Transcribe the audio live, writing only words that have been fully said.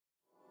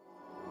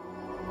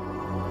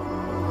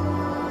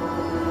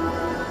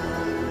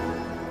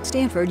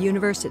Stanford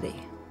University.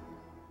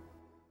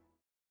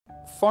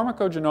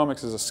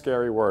 Pharmacogenomics is a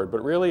scary word,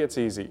 but really it's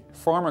easy.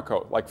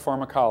 Pharmaco, like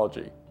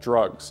pharmacology,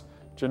 drugs.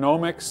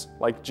 Genomics,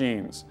 like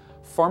genes.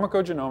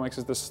 Pharmacogenomics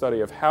is the study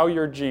of how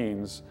your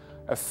genes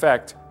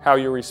affect how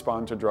you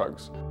respond to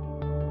drugs.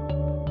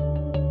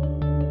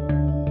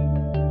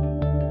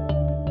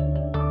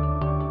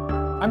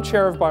 I'm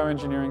chair of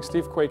bioengineering.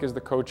 Steve Quake is the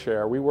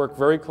co-chair. We work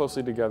very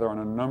closely together on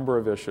a number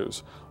of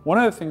issues. One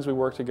of the things we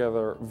work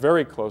together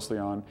very closely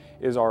on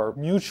is our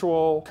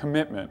mutual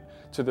commitment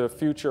to the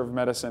future of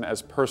medicine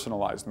as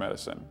personalized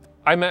medicine.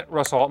 I met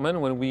Russ Altman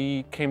when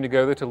we came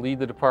together to lead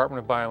the Department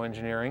of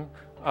Bioengineering,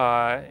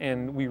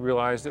 and we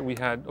realized that we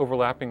had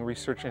overlapping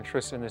research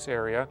interests in this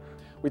area.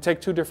 We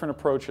take two different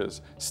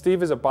approaches.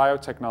 Steve is a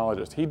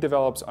biotechnologist. He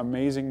develops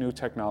amazing new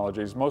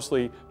technologies,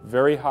 mostly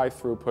very high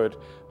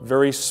throughput,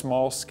 very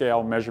small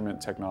scale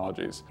measurement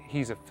technologies.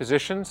 He's a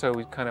physician, so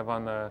he's kind of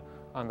on the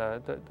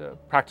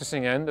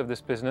practicing end of this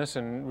business,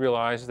 and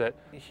realized that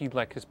he'd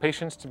like his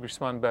patients to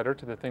respond better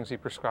to the things he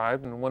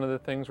prescribed. And one of the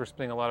things we're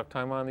spending a lot of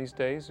time on these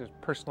days is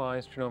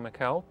personalized genomic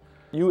health.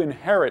 You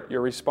inherit your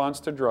response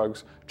to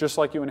drugs just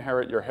like you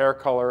inherit your hair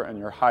color and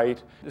your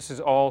height. This has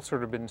all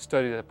sort of been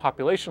studied at a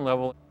population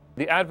level.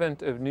 The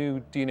advent of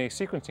new DNA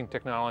sequencing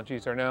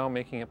technologies are now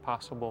making it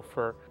possible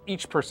for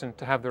each person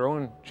to have their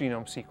own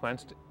genome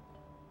sequenced.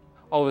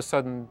 All of a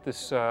sudden,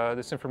 this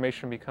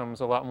information becomes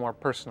a lot more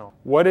personal.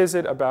 What is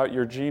it about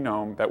your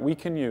genome that we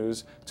can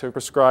use to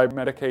prescribe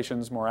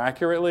medications more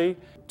accurately,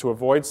 to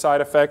avoid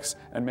side effects,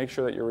 and make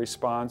sure that your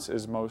response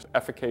is most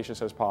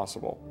efficacious as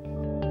possible?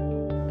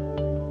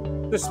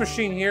 This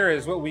machine here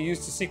is what we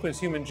use to sequence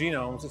human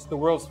genomes. It's the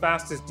world's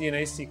fastest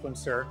DNA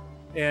sequencer.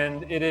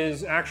 And it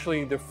is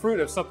actually the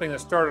fruit of something that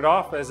started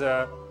off as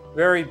a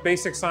very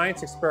basic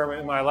science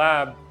experiment in my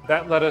lab.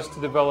 That led us to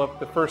develop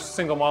the first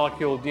single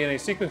molecule DNA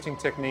sequencing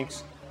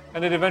techniques,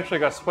 and it eventually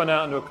got spun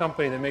out into a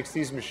company that makes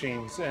these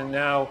machines. And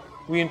now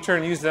we in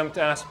turn use them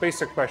to ask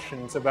basic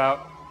questions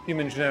about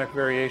human genetic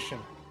variation.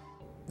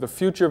 The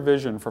future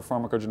vision for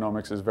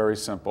pharmacogenomics is very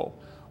simple.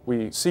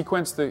 We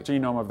sequence the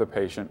genome of the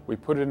patient, we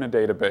put it in a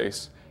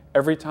database.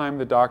 Every time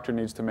the doctor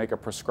needs to make a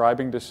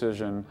prescribing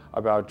decision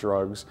about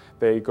drugs,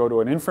 they go to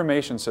an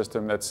information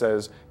system that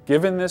says,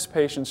 given this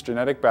patient's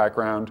genetic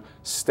background,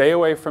 stay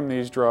away from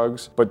these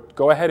drugs, but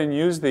go ahead and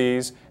use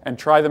these and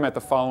try them at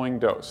the following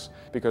dose.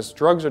 Because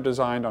drugs are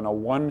designed on a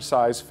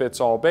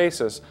one-size-fits-all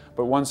basis,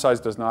 but one size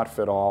does not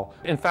fit all.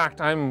 In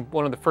fact, I'm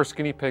one of the first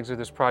guinea pigs of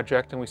this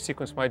project, and we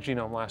sequenced my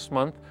genome last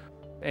month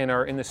and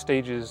are in the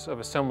stages of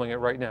assembling it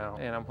right now.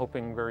 And I'm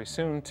hoping very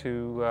soon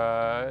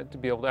to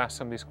be able to ask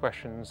some of these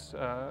questions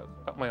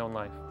about my own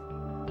life.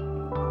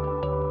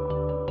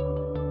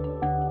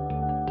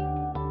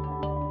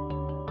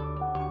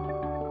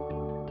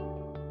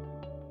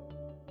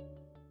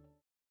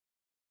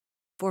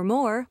 For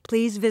more,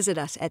 please visit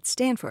us at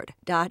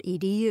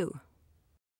stanford.edu.